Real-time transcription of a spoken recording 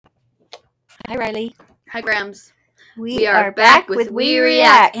Hi, Riley. Hi, Grams. We are back with We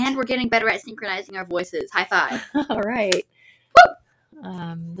React. And we're getting better at synchronizing our voices. High five. All right.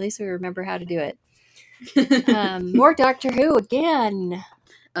 At least we remember how to do it. More Doctor Who again.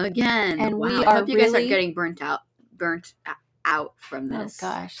 And we I are hope you guys really- aren't getting burnt out from this. Oh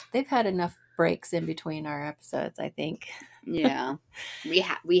gosh, they've had enough breaks in between our episodes, I think. Yeah, we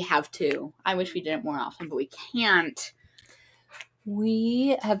have to. I wish we did it more often, but we can't.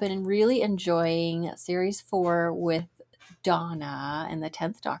 We have been really enjoying Series 4 with Donna and the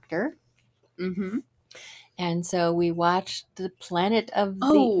 10th Doctor. Mm-hmm. And so we watched the Planet of the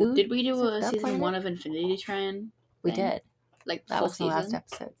Ood. Did we do Is it a the season planet? 1 of Infinity Train? We thing? did. Like That full was the season? last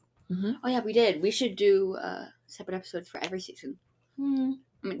episode. Mm-hmm. Oh yeah, we did. We should do separate episodes for every season. I mean,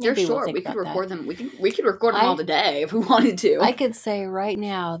 they're Maybe we'll short. think We could about record them. We could record them all today if we wanted to. I could say right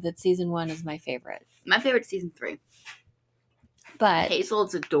now that season 1 is my favorite. My favorite season 3. But Hazel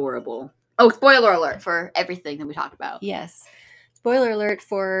is adorable. Oh, spoiler alert for everything that we talked about. yes. Spoiler alert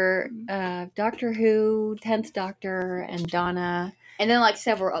for Doctor Who, 10th Doctor, and Donna. And then like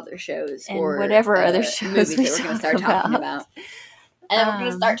several other shows. And or whatever other shows movies we that we're going to talk start talking about. And then we're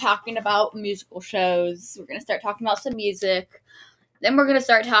going to start talking about musical shows. We're going to start talking about some music. Then we're going to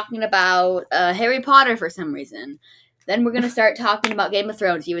start talking about Harry Potter for some reason. Then we're going to start talking about Game of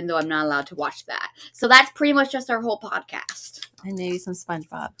Thrones, even though I'm not allowed to watch that. So that's pretty much just our whole podcast. And maybe some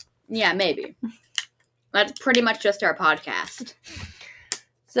SpongeBob. Yeah, maybe. That's pretty much just our podcast.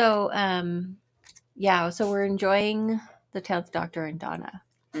 So, so we're enjoying the 10th Doctor and Donna.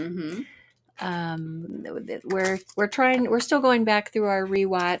 Mm-hmm. We're still going back through our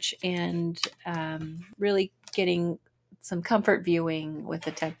rewatch and really getting some comfort viewing with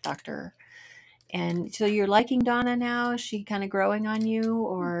the 10th Doctor. And so you're liking Donna now? Is she kind of growing on you,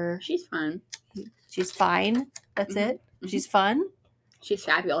 or She's fun. She's fine. That's Mhm. it. She's fun. She's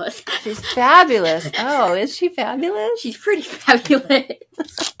fabulous. She's fabulous. Oh, is she fabulous? She's pretty fabulous.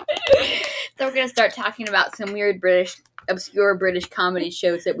 So we're gonna start talking about some weird obscure British comedy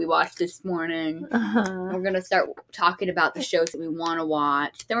shows that we watched this morning. We're gonna start talking about the shows that we want to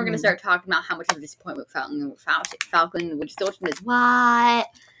watch. Then we're gonna start talking about how much of a disappointment Falcon the Winter Soldier is.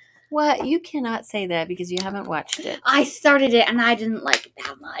 What? You cannot say that because you haven't watched it. I started it and I didn't like it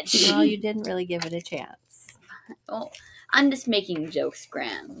that much. Well, you didn't really give it a chance. Well, I'm just making jokes,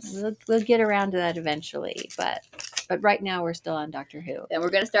 Grams. We'll get around to that eventually, but right now we're still on Doctor Who. Then we're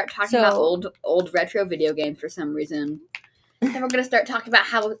gonna start talking about old retro video games for some reason. Then we're gonna start talking about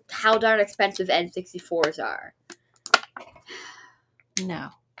how darn expensive N64s are. No.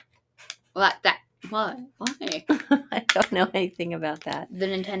 Well, what? Why? I don't know anything about that. The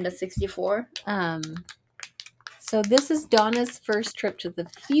Nintendo 64? So this is Donna's first trip to the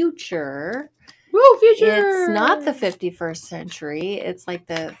future. Woo, future! It's not the 51st century. It's like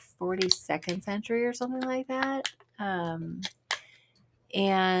the 42nd century or something like that.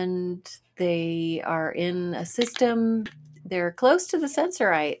 And they are in a system. They're close to the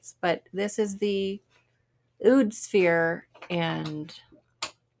Sensorites, but this is the Ood sphere, and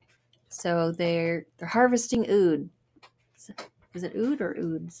so they're harvesting Ood. Is it Ood or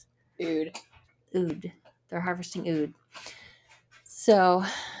Oods? Ood. Ood. They're harvesting Ood. So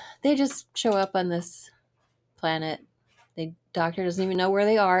they just show up on this planet. The Doctor doesn't even know where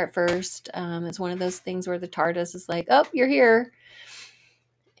they are at first. It's one of those things where the TARDIS is like, "Oh, you're here,"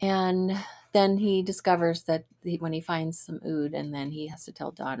 and then he discovers that when he finds some Ood, and then he has to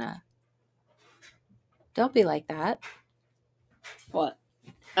tell Donna, "Don't be like that." What?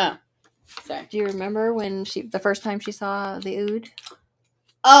 Oh, sorry. Do you remember when the first time she saw the Ood?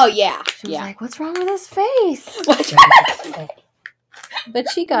 Oh yeah. She was like, "What's wrong with his face?" What's wrong?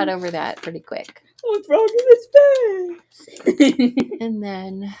 But she got over that pretty quick. What's wrong with his face? And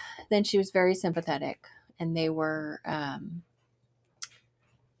then she was very sympathetic, and they were I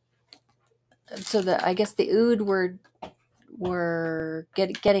guess the Ood were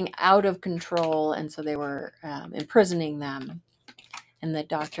getting out of control, and so they were imprisoning them, and the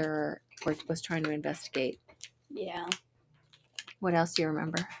Doctor was trying to investigate. Yeah. What else do you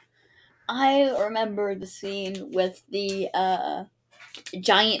remember? I remember the scene with the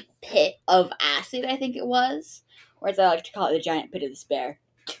giant pit of acid, I think it was. Or as I like to call it, the giant pit of despair.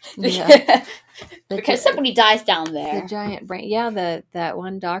 Yeah. Because somebody dies down there. The giant brain. Yeah, that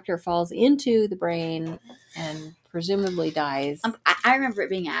one Doctor falls into the brain and presumably dies. I remember it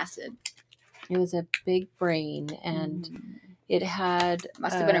being acid. It was a big brain, and it had...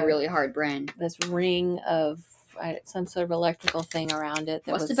 Must have been a really hard brain. This ring of some sort of electrical thing around it.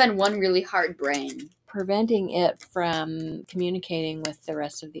 That Must have been one really hard brain. Preventing it from communicating with the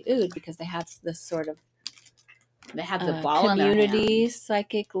rest of the Ood, because they have this sort of... They have the ball community in their hand.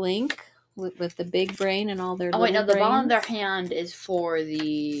 Psychic link with the big brain and all their Oh wait, no, little the ball in their brains. hand is for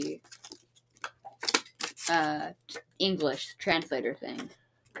the English translator thing.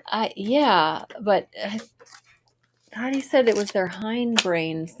 Yeah, but I thought he said it was their hind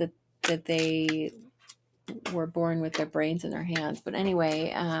brains that they were born with their brains in their hands. But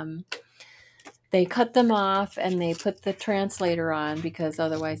anyway, they cut them off and they put the translator on because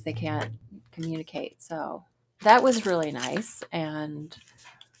otherwise they can't communicate. So that was really nice, and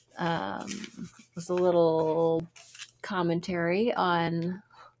was a little commentary on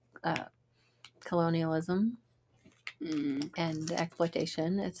colonialism and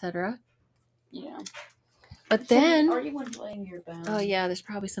exploitation, etc. Yeah. But then, are you playing your bone? oh yeah, there's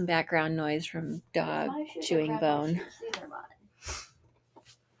probably some background noise from dog chewing bone.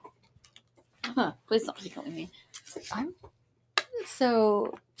 Huh, please don't keep calling me.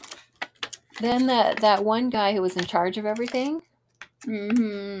 So then that one guy who was in charge of everything.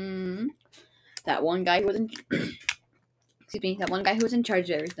 Mm-hmm. That one guy who was in excuse me, that one guy who was in charge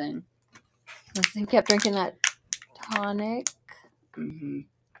of everything. He kept drinking that tonic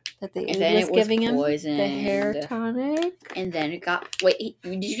that the And ood was giving him. Poisoned. The hair tonic. And then it got... Wait,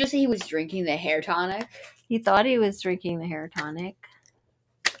 did you just say he was drinking the hair tonic? He thought he was drinking the hair tonic.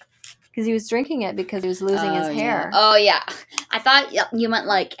 Because he was drinking it because he was losing his hair. Oh, yeah. I thought you meant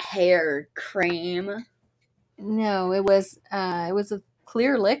like hair cream. No, it was a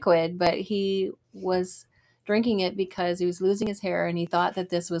clear liquid, but he was drinking it because he was losing his hair and he thought that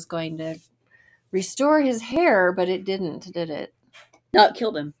this was going to restore his hair, but it didn't, did it? No, it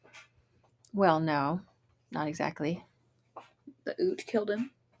killed him. Well, no, not exactly. The ood killed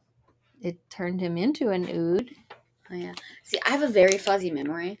him. It turned him into an ood. Oh, yeah. See, I have a very fuzzy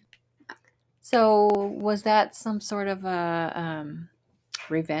memory. So was that some sort of a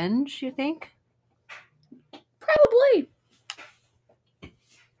revenge, you think? Probably.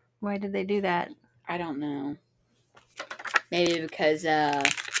 Why did they do that? I don't know. Maybe because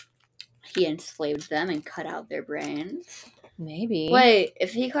he enslaved them and cut out their brains. Maybe. Wait,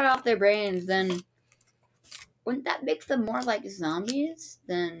 if he cut off their brains, then wouldn't that make them more like zombies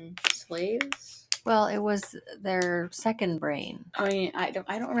than slaves? Well, it was their second brain. I mean, I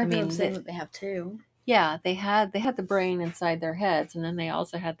don't remember them saying that they have two. Yeah, they had the brain inside their heads, and then they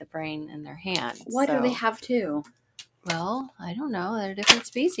also had the brain in their hands. Why do they have two? Well, I don't know. They're different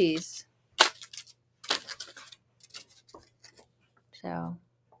species. So,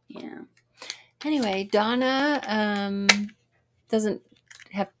 yeah. Anyway, Donna doesn't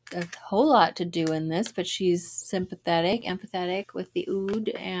have a whole lot to do in this, but she's sympathetic, empathetic with the ood,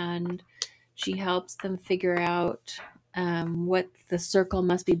 and she helps them figure out what the circle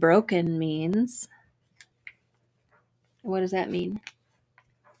must be broken means. What does that mean?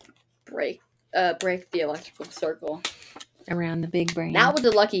 Break the electrical circle around the big brain. That was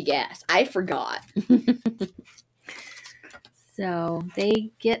a lucky guess. I forgot. So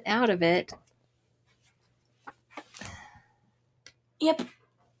they get out of it. Yep.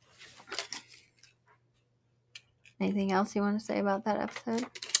 Anything else you want to say about that episode?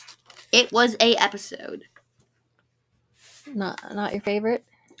 It was a episode. Not your favorite?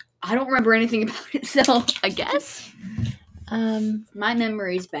 I don't remember anything about it, so I guess. My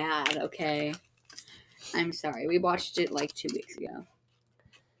memory's bad, okay? I'm sorry. We watched it like 2 weeks ago.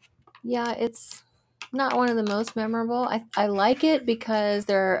 Yeah, it's not one of the most memorable. I like it because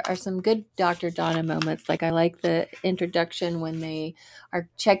there are some good Dr. Donna moments. Like, I like the introduction when they are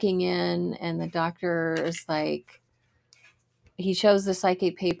checking in and the doctor is like, he shows the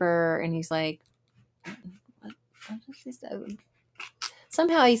psychic paper and he's like, what does he say?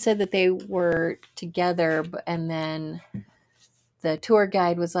 Somehow he said that they were together, and then the tour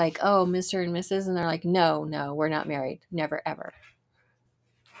guide was like, oh, Mr. and Mrs. And they're like, no, we're not married. Never, ever.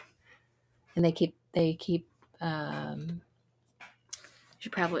 And they keep you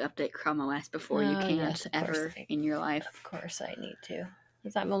should probably update Chrome OS before you can't ever in your life. Of course I need to.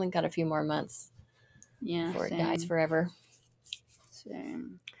 Because I've only got a few more months before it dies forever.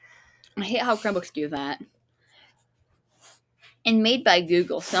 Same. I hate how Chromebooks do that. And made by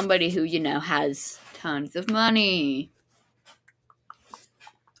Google, somebody who, has tons of money.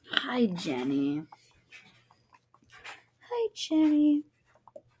 Hi, Jenny. Hi, Jenny.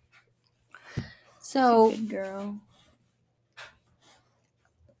 So, good girl.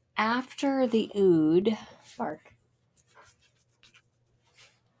 After the ood, bark.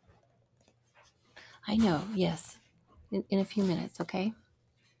 I know, yes. In a few minutes, okay?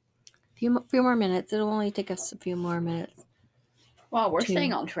 Few more minutes. It'll only take us a few more minutes. Well, we're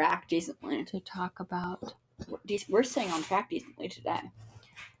staying on track decently. To talk about. We're staying on track decently today.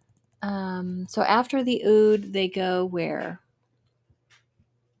 So after the ood, they go where?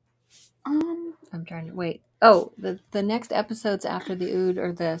 I'm trying to wait. Oh, the next episodes after the Ood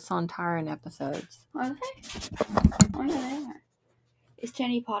are the Sontaran episodes. Are they? Oh, yeah, they are. Is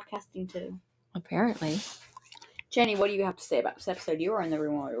Jenny podcasting too? Apparently. Jenny, what do you have to say about this episode? You were in the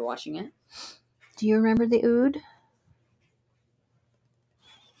room while we were watching it. Do you remember the Ood?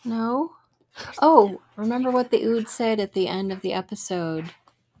 No? Oh, remember what the Ood said at the end of the episode?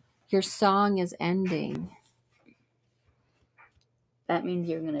 Your song is ending. That means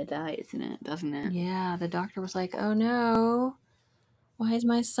you're gonna die, isn't it? Doesn't it? Yeah, the doctor was like, oh no. Why is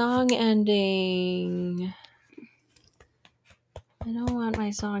my song ending? I don't want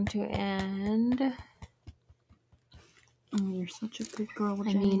my song to end. Oh, you're such a good girl,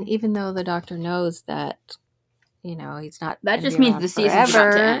 I Jenny. mean, even though the doctor knows that, he's not. That just means the season's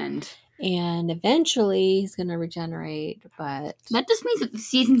about to end. And eventually he's going to regenerate, but that just means that the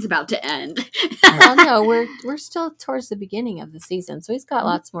season's about to end. Well, no, we're still towards the beginning of the season, so he's got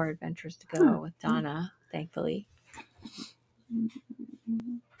lots more adventures to go with Donna, thankfully.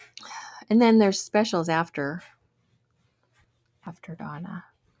 And then there's specials after Donna.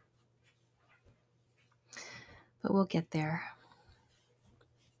 But we'll get there.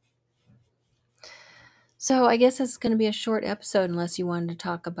 So I guess it's going to be a short episode unless you wanted to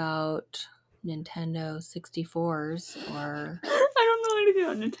talk about Nintendo 64s or I don't know anything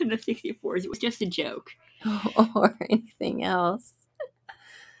about Nintendo 64s. It was just a joke. or anything else.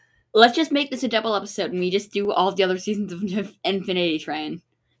 Let's just make this a double episode and we just do all the other seasons of Infinity Train.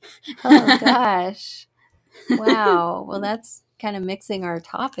 Oh gosh. Wow. Well, that's kind of mixing our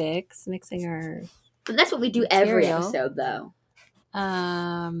topics, But that's what we do every episode, though. Do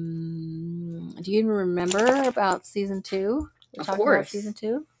you remember about season 2? Of course. About season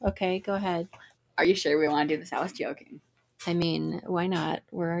 2? Okay, go ahead. Are you sure we want to do this? I was joking. I mean, why not?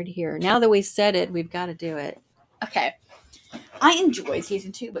 We're already here. Now that we said it, we've got to do it. Okay. I enjoyed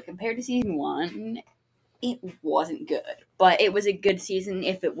season 2, but compared to season 1, it wasn't good. But it was a good season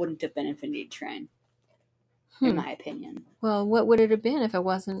if it wouldn't have been Infinity Train. In my opinion. Well, what would it have been if it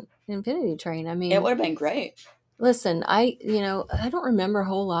wasn't Infinity Train? I mean, it would have been great. Listen, I don't remember a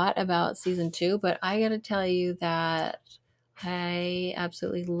whole lot about season 2, but I got to tell you that I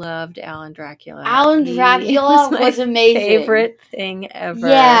absolutely loved Alan Dracula. Alan Dracula was amazing. Favorite thing ever.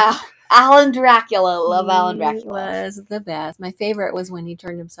 Yeah, Alan Dracula. Love Alan Dracula. He was the best. My favorite was when he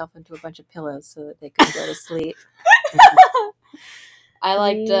turned himself into a bunch of pillows so that they could go to sleep. I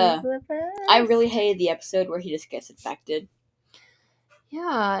liked. I really hated the episode where he just gets infected. Yeah,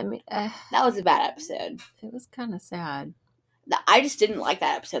 I mean, that was a bad episode. It was kind of sad. I just didn't like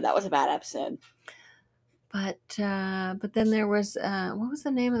that episode. That was a bad episode. But then there was what was the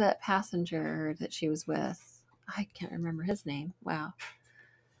name of that passenger that she was with? I can't remember his name. Wow.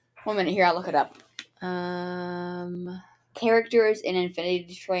 1 minute here, I'll look it up. Characters in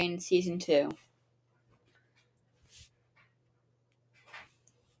Infinity Train season 2.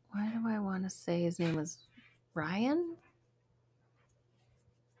 Why do I want to say his name was Ryan?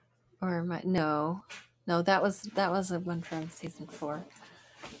 Or no, that was a one from season 4.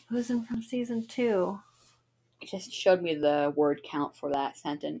 Who's in from season 2? It just showed me the word count for that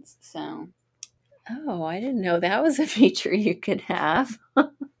sentence. So. Oh, I didn't know that was a feature you could have.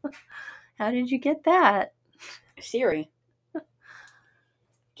 How did you get that? Siri.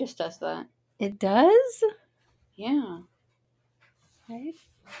 Just does that. It does? Yeah. I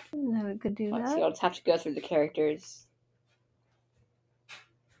didn't know it could do that. Let's see. I'll just have to go through the characters.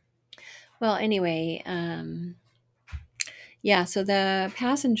 Well, anyway, yeah, so the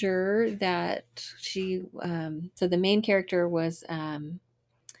passenger that so the main character was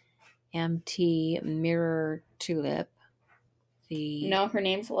MT Mirror Tulip. No, her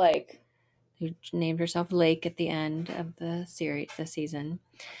name's Lake. Who named herself Lake at the end of the season.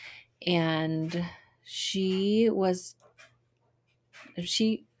 And she wasn't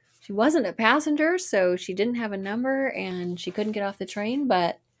a passenger, so she didn't have a number and she couldn't get off the train,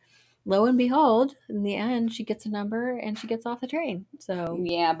 but lo and behold, in the end, she gets a number and she gets off the train. So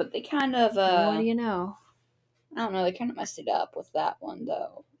yeah, but they kind of what do you know? I don't know. They kind of messed it up with that one,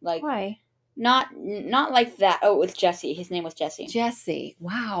 though. Like why? Not like that. Oh, with Jesse. His name was Jesse. Jesse.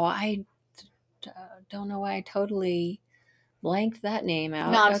 Wow, I don't know why I totally blanked that name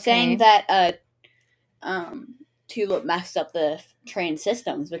out. No, I'm saying that Tulip messed up the train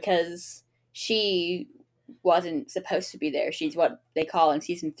systems because she wasn't supposed to be there. She's what they call in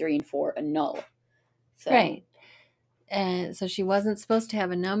season 3 and 4 a null. So. Right. And so she wasn't supposed to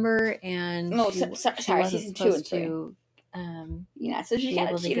have a number, and no, sorry, season 2 and 3. Yeah, so she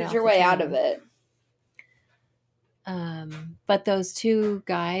cheated her way out of it. But those 2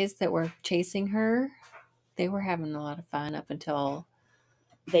 guys that were chasing her, they were having a lot of fun up until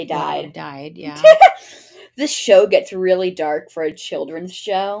they died. Yeah. This show gets really dark for a children's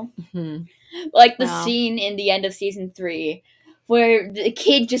show. Mhm. Like the Wow. scene in the end of season 3 where the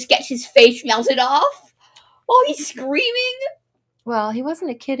kid just gets his face melted off while he's screaming. Well, he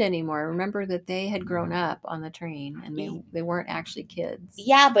wasn't a kid anymore. Remember that they had grown up on the train, and they weren't actually kids.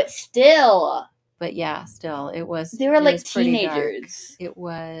 Yeah, but still. But yeah, still, it was. They were it like was pretty dark. teenagers. It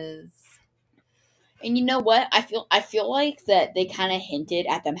was. And you know what? I feel like that they kind of hinted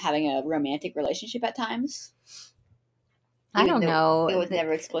at them having a romantic relationship at times. I don't know. It was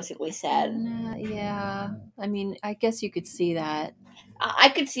never explicitly said. Yeah, I mean, I guess you could see that. I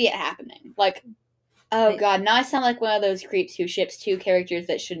could see it happening. Like, oh god, now I sound like one of those creeps who ships two characters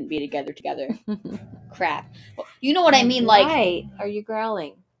that shouldn't be together. Crap. Well, you know what I mean? Like, right? Are you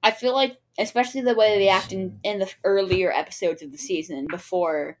growling? I feel like, especially the way they act in the earlier episodes of the season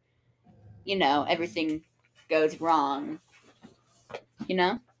before, you know, everything goes wrong. You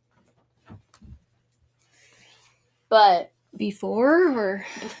know? But before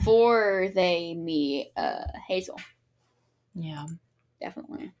they meet Hazel. Yeah.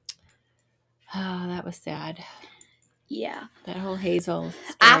 Definitely. Oh, that was sad. Yeah. That whole Hazel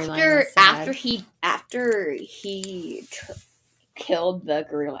storyline was sad. After he killed the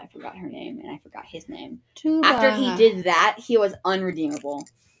gorilla, I forgot her name, and I forgot his name. Tuba. After he did that, he was unredeemable.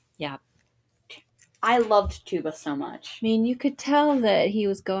 Yeah. I loved Tuba so much. I mean, you could tell that he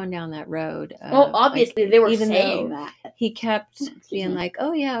was going down that road. Well, obviously, they were saying that. He kept being like,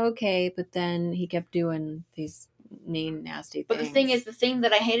 oh, yeah, okay. But then he kept doing these mean, nasty things. But the thing is, the thing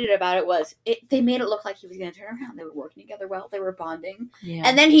that I hated about it was they made it look like he was going to turn around. They were working together well. They were bonding. Yeah.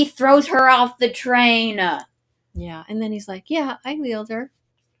 And then he throws her off the train. Yeah. And then he's like, yeah, I wheeled her.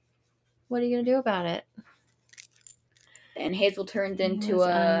 What are you going to do about it? And Hazel turned into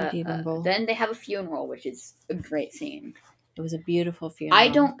then they have a funeral, which is a great scene. It was a beautiful funeral. I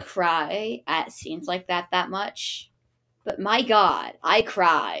don't cry at scenes like that much, but my God, I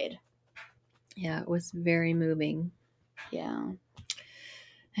cried. Yeah, it was very moving. Yeah.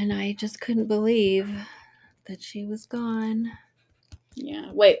 And I just couldn't believe that she was gone.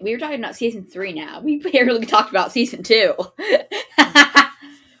 Yeah. Wait, we were talking about season 3 now. We barely talked about season 2.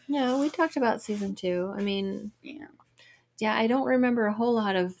 No, we talked about season 2. I mean, yeah, I don't remember a whole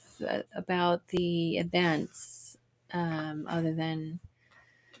lot of about the events, other than.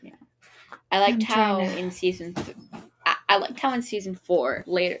 Yeah, I liked how in season. I liked how in season 4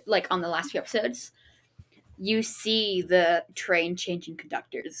 later, like on the last few episodes, you see the train changing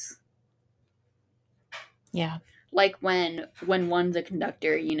conductors. Yeah. Like when one's a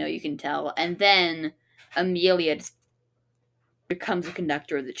conductor, you know, you can tell, and then Amelia becomes a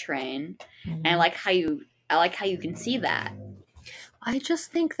conductor of the train, and I like how you can see that. I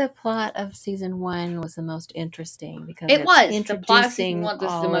just think the plot of season 1 was the most interesting because it was introducing the plot of season 1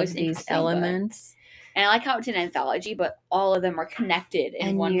 was the most these elements, and I like how it's an anthology, but all of them are connected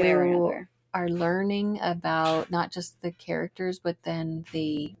in one way or another. Are learning about not just the characters, but then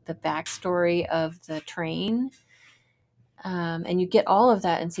the backstory of the train. And you get all of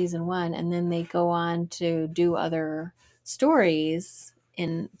that in season 1, and then they go on to do other stories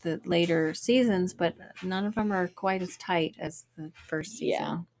in the later seasons, but none of them are quite as tight as the first season.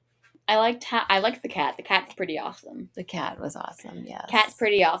 Yeah. I liked the cat. The cat's pretty awesome. The cat was awesome, yes. Cat's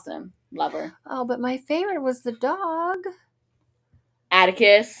pretty awesome. Love her. Oh, but my favorite was the dog.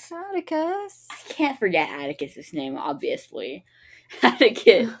 Atticus. I can't forget Atticus's name, obviously.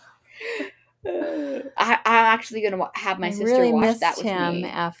 Atticus. I'm actually going to have my sister watch that with me. I really missed him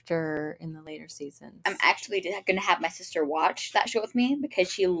after in the later seasons. I'm actually going to have my sister watch that show with me because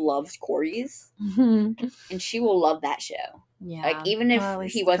she loves corgis. And she will love that show. Yeah. Like, even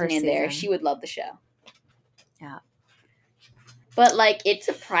if he wasn't in there, she would love the show. Yeah. But, like, it's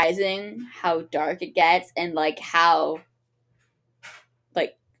surprising how dark it gets and, like, how,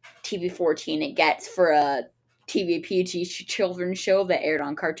 like, TV-14 it gets for a TV PG children's show that aired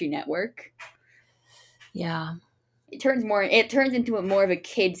on Cartoon Network. Yeah. It turns into more of a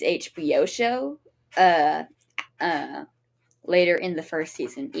kids HBO show later in the first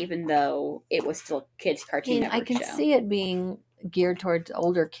season, even though it was still kids Cartoon Network show. I can see it being geared towards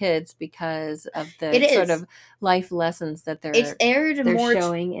older kids because of the sort of life lessons that they're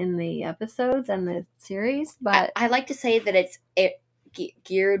showing in the episodes and the series. But I like to say that it's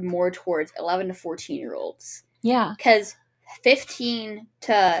geared more towards 11 to 14-year-olds. Yeah. Because 15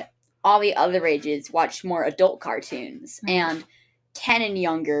 to all the other ages watch more adult cartoons, and 10 and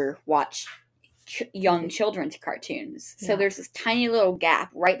younger watch young children's cartoons. So there's this tiny little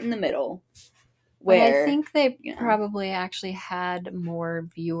gap right in the middle But I where think they you know. probably actually had more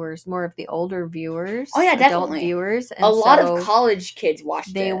viewers, more of the older viewers, Oh yeah, adult definitely. viewers, and A lot so of college kids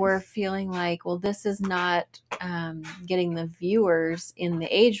watched they it. were feeling like, well, this is not getting the viewers in the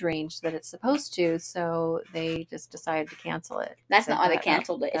age range that it's supposed to, so they just decided to cancel it. That's They not why they thought,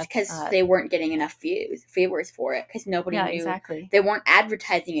 canceled it. It's that's because not- they weren't getting enough viewers for it, because nobody yeah, knew. exactly. They weren't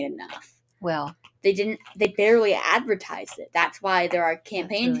advertising it enough. Well, They barely advertised it. That's why there are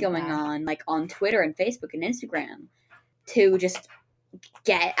campaigns really going bad. on, like on Twitter and Facebook and Instagram, to just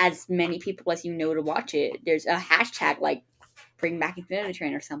get as many people as you know to watch it. There's a hashtag like Bring Back Infinity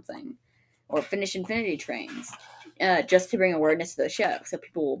Train or something, or Finish Infinity Trains, just to bring awareness to the show so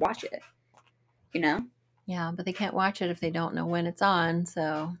people will watch it. You know? Yeah, but they can't watch it if they don't know when it's on,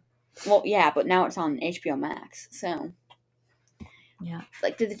 so. Well, yeah, but now it's on HBO Max, so. Yeah.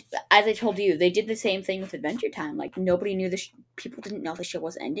 Like, as I told you, they did the same thing with Adventure Time. Like, nobody knew people didn't know the show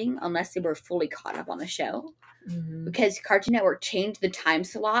was ending unless they were fully caught up on the show. Mm-hmm. Because Cartoon Network changed the time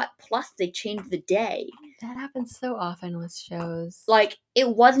slot, plus they changed the day. That happens so often with shows. Like, it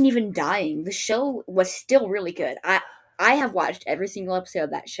wasn't even dying. The show was still really good. I have watched every single episode of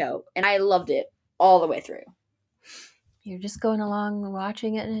that show, and I loved it all the way through. You're just going along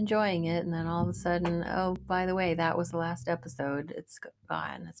watching it and enjoying it, and then all of a sudden, oh, by the way, that was the last episode. It's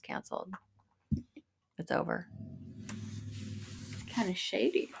gone. It's canceled. It's over. It's kind of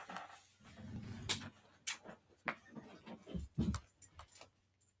shady.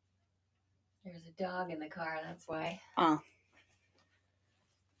 There's a dog in the car, that's why. Oh.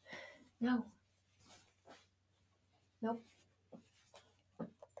 No. Nope.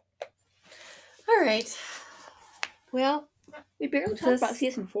 All right. Well, we barely talked about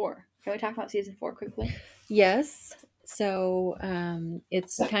season 4. Can we talk about season 4 quickly? Yes. So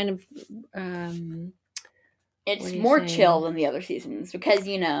it's kind of it's more chill than the other seasons because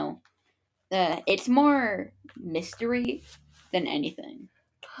it's more mystery than anything.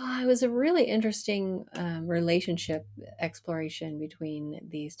 It was a really interesting relationship exploration between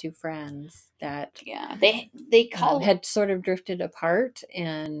these two friends that they had sort of drifted apart,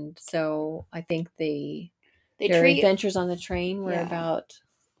 and so I think their adventures on the train were about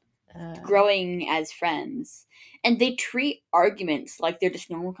growing as friends, and they treat arguments like they're just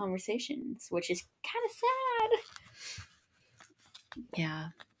normal conversations, which is kind of sad. Yeah,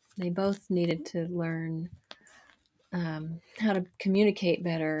 they both needed to learn how to communicate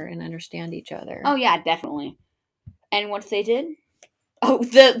better and understand each other. Oh yeah, definitely. And once they did,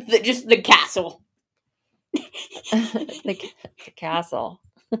 the castle. the castle.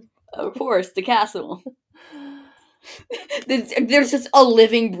 Of course, the castle. There's just a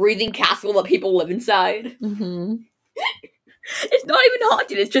living, breathing castle that people live inside. Mm-hmm. It's not even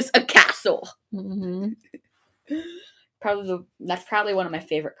haunted. It's just a castle. Mm-hmm. That's probably one of my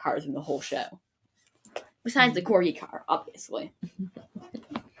favorite cars in the whole show. Besides the corgi car, obviously.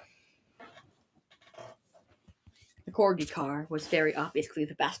 The corgi car was very obviously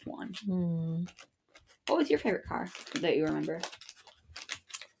the best one. Mm. What was your favorite car that you remember?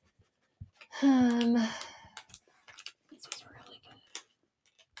 This was really good.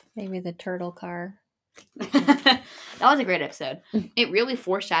 Maybe the turtle car. That was a great episode. It really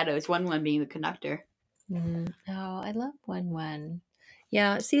foreshadows 1-1 being the conductor. Mm-hmm. Oh, I love 1-1.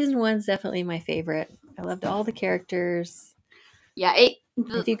 Yeah, season 1's definitely my favorite. I loved all the characters. Yeah,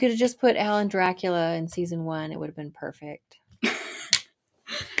 if you could have just put Alan Dracula in season 1, it would have been perfect.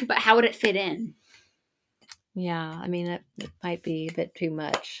 But how would it fit in? Yeah, I mean, it might be a bit too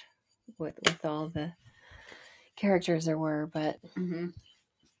much with all the characters there were, but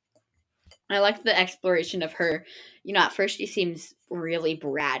I like the exploration of her. At first she seems really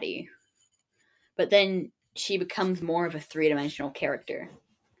bratty, but then she becomes more of a 3-dimensional character.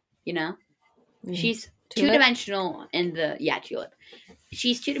 She's Tulip? 2-dimensional in the Tulip.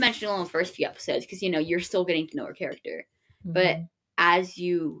 She's 2-dimensional in the first few episodes because you're still getting to know her character, but as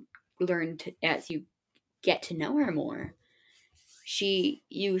you get to know her more,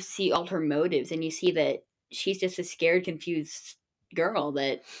 you see all her motives, and you see that she's just a scared, confused girl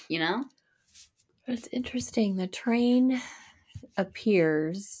that. It's interesting. The train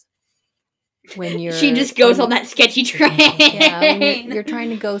appears when she just goes on that sketchy train. Yeah, when you're trying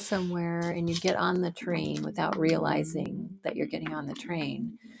to go somewhere and you get on the train without realizing that you're getting on the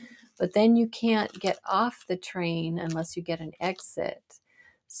train. But then you can't get off the train unless you get an exit.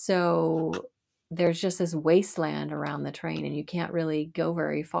 So there's just this wasteland around the train, and you can't really go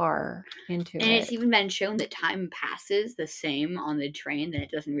very far into it. And it's even been shown that time passes the same on the train than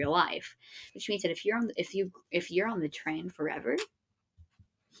it does in real life, which means that if you're on the train forever,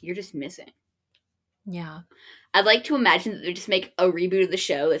 you're just missing. Yeah. I'd like to imagine that they just make a reboot of the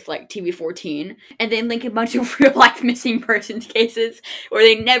show that's like TV-14, and then link a bunch of real life missing persons cases where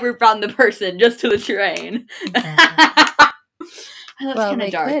they never found the person, just to the train. That's Well, kind of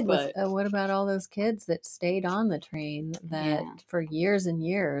they dark, could with but what about all those kids that stayed on the train that yeah. for years and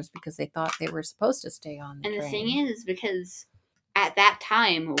years because they thought they were supposed to stay on the And the train. thing is, because at that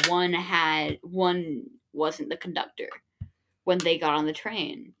time, one wasn't the conductor when they got on the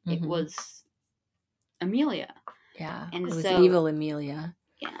train. It was Amelia. Yeah, And it was so evil Amelia.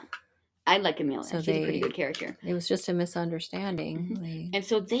 yeah, I like Amelia. So She's a pretty good character. It was just a misunderstanding. And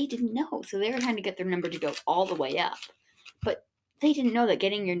so they didn't know. So they were trying to get their number to go all the way up, but they didn't know that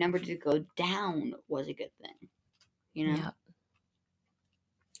getting your number to go down was a good thing. You know. Yeah.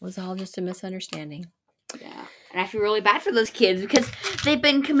 It was all just a misunderstanding. Yeah. And I feel really bad for those kids because they've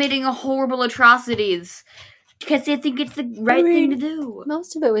been committing horrible atrocities because they think it's the right thing to do.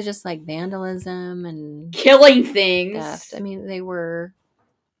 Most of it was just like vandalism and killing things. theft. I mean, they were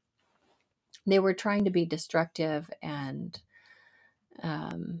trying to be destructive and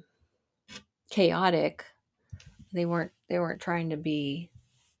chaotic. They weren't trying to be,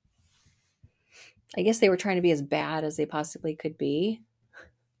 I guess they were trying to be as bad as they possibly could be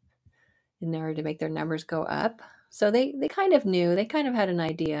in order to make their numbers go up. So they kind of knew, they kind of had an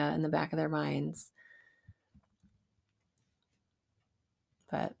idea in the back of their minds.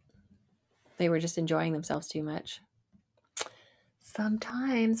 But they were just enjoying themselves too much.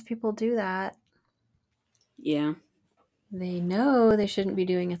 Sometimes people do that. Yeah. They know they shouldn't be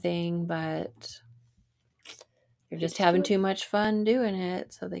doing a thing, but they're just having too much fun doing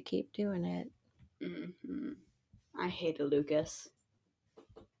it, so they keep doing it. Mm-hmm. I hated Lucas.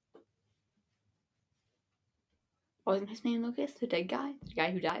 Wasn't his name Lucas? The dead guy? The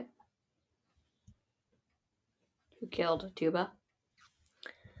guy who died? Who killed Tuba?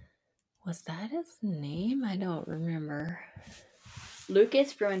 Was that his name? I don't remember.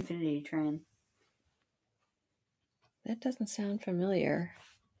 Lucas from Infinity Train. That doesn't sound familiar.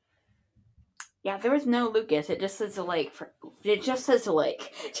 Yeah, there was no Lucas. It just says a lake. It just says a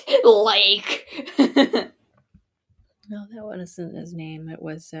lake. Lake! No, that wasn't his name. It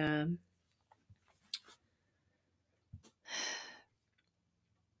was,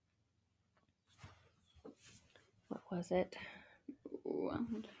 what was it?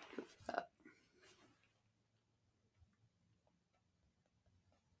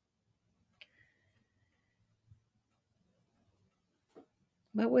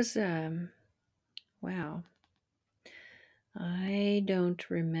 What was, wow. I don't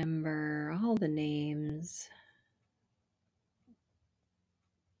remember all the names.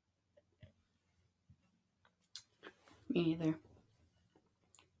 Me neither.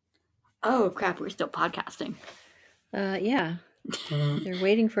 Oh, crap, we're still podcasting. Yeah. They're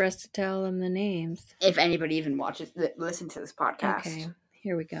waiting for us to tell them the names. If anybody even listens to this podcast. Okay,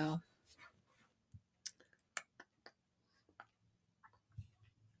 here we go.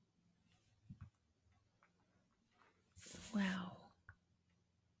 Wow.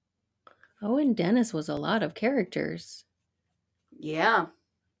 Owen Dennis was a lot of characters. Yeah.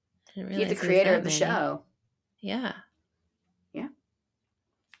 He's the He's creator of the show. Yeah. Yeah.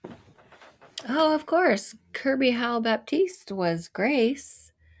 Oh, of course. Kirby Howell Baptiste was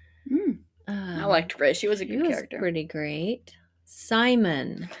Grace. I liked Grace. She was a good character. Pretty great.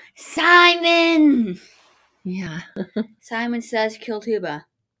 Simon. Yeah. Simon says kill Tuba.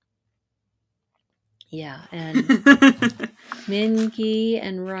 Yeah, and Mingy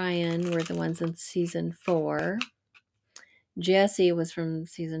and Ryan were the ones in season 4. Jesse was from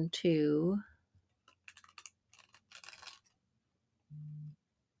season 2.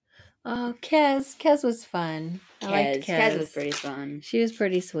 Oh, Kez. Kez was fun. I liked Kez. Kez was pretty fun. She was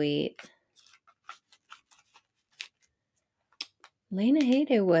pretty sweet. Lena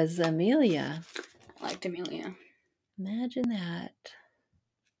Headey was Amelia. I liked Amelia. Imagine that.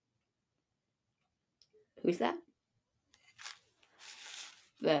 Who's that?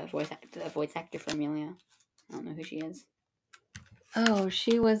 The voice actor for Amelia. I don't know who she is. Oh,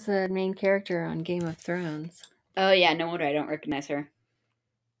 she was the main character on Game of Thrones. Oh, yeah. No wonder I don't recognize her.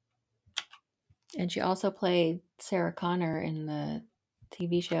 And she also played Sarah Connor in the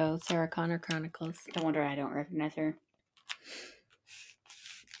TV show Sarah Connor Chronicles. No wonder I don't recognize her.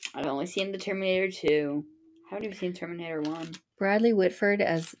 I've only seen the Terminator 2. I haven't even seen Terminator 1. Bradley Whitford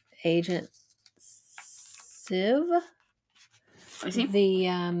as Agent Civ.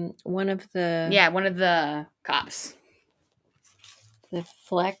 The one of the cops. The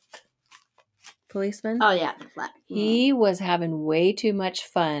Fleck policeman. Oh yeah, the Fleck. Yeah. He was having way too much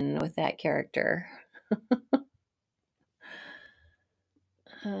fun with that character.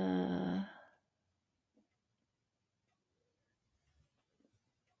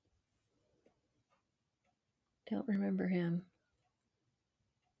 don't remember him.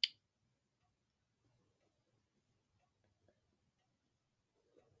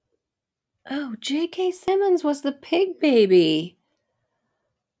 Oh, J.K. Simmons was the pig baby.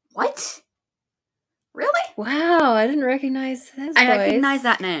 What? Really? Wow, I didn't recognize his I voice. recognize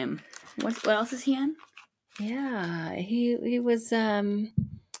that name. What else is he in? Yeah, he was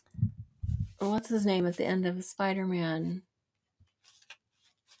what's his name at the end of Spider-Man?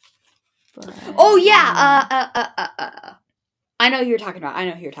 Oh yeah, I know who you're talking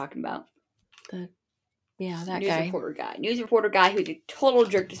about. That News guy. reporter guy who's a total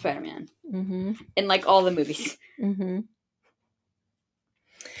jerk to Spider-Man. Mm-hmm. In like all the movies. Mm-hmm.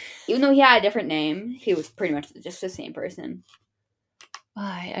 Even though he had a different name, he was pretty much just the same person.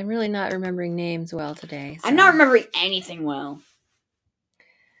 I'm really not remembering names well today. So. I'm not remembering anything well.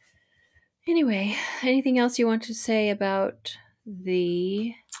 Anyway, anything else you want to say about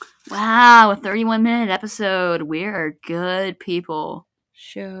the... Wow, a 31-minute episode. We're good people.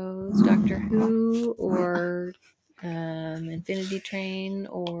 Shows, Doctor Who, or Infinity Train,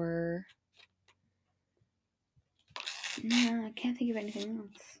 or... No, I can't think of anything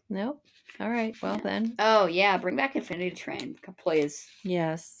else. Nope. All right, well then. Oh, yeah, bring back Infinity Train, please.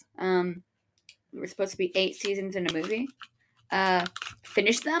 Yes. We're supposed to be 8 seasons in a movie.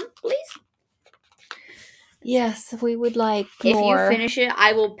 Finish them, please? Yes, we would like more. If you finish it,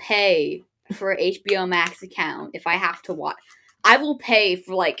 I will pay for an HBO Max account if I have to watch. I will pay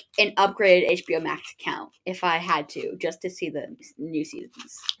for like an upgraded HBO Max account if I had to, just to see the new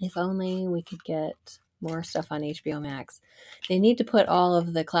seasons. If only we could get more stuff on HBO Max. They need to put all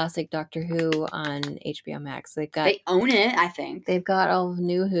of the classic Doctor Who on HBO Max. They own it, I think. They've got all of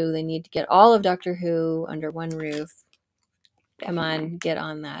New Who. They need to get all of Doctor Who under one roof. Come on, get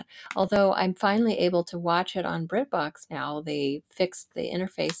on that. Although I'm finally able to watch it on BritBox now. They fixed the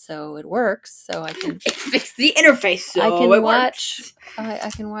interface so it works. So I can fix the interface so I can it watch. Works. I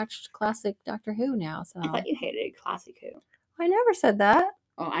can watch classic Doctor Who now. So I thought you hated classic Who. I never said that.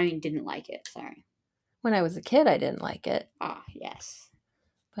 Oh, I mean, didn't like it. Sorry. When I was a kid, I didn't like it. Ah, yes.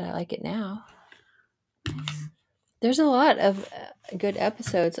 But I like it now. There's a lot of good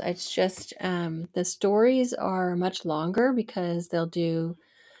episodes. It's just the stories are much longer because they'll do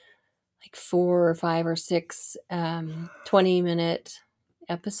like 4 or 5 or 6 20-minute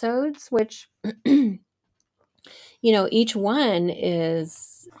episodes, which each one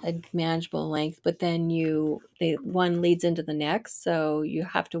is a manageable length, but then one leads into the next, so you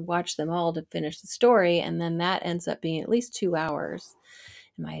have to watch them all to finish the story, and then that ends up being at least 2 hours.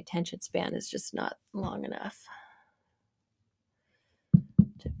 And my attention span is just not long enough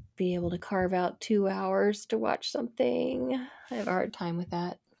to be able to carve out 2 hours to watch something. I have a hard time with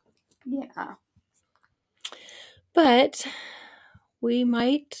that. Yeah. But we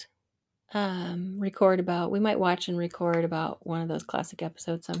might we might watch and record about one of those classic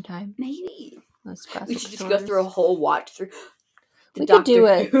episodes sometime. Maybe. Those classic we should just stories. go through a whole watch through the we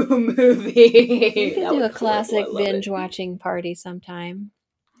Doctor Who movie. We could do a classic binge watching party sometime.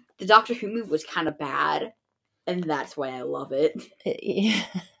 The Doctor Who movie was kind of bad, and that's why I love it. Yeah.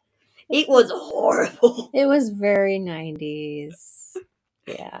 It was horrible. It was very 90s.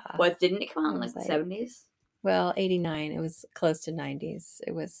 Yeah. What, didn't it come out in like the 70s? Well, 89. It was close to 90s.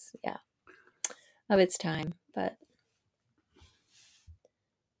 It was, yeah, of its time. But,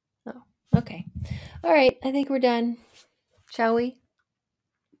 oh, okay. All right. I think we're done. Shall we?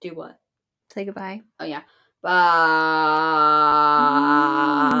 Do what? Say goodbye. Oh, yeah. Bye.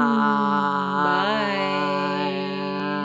 Bye.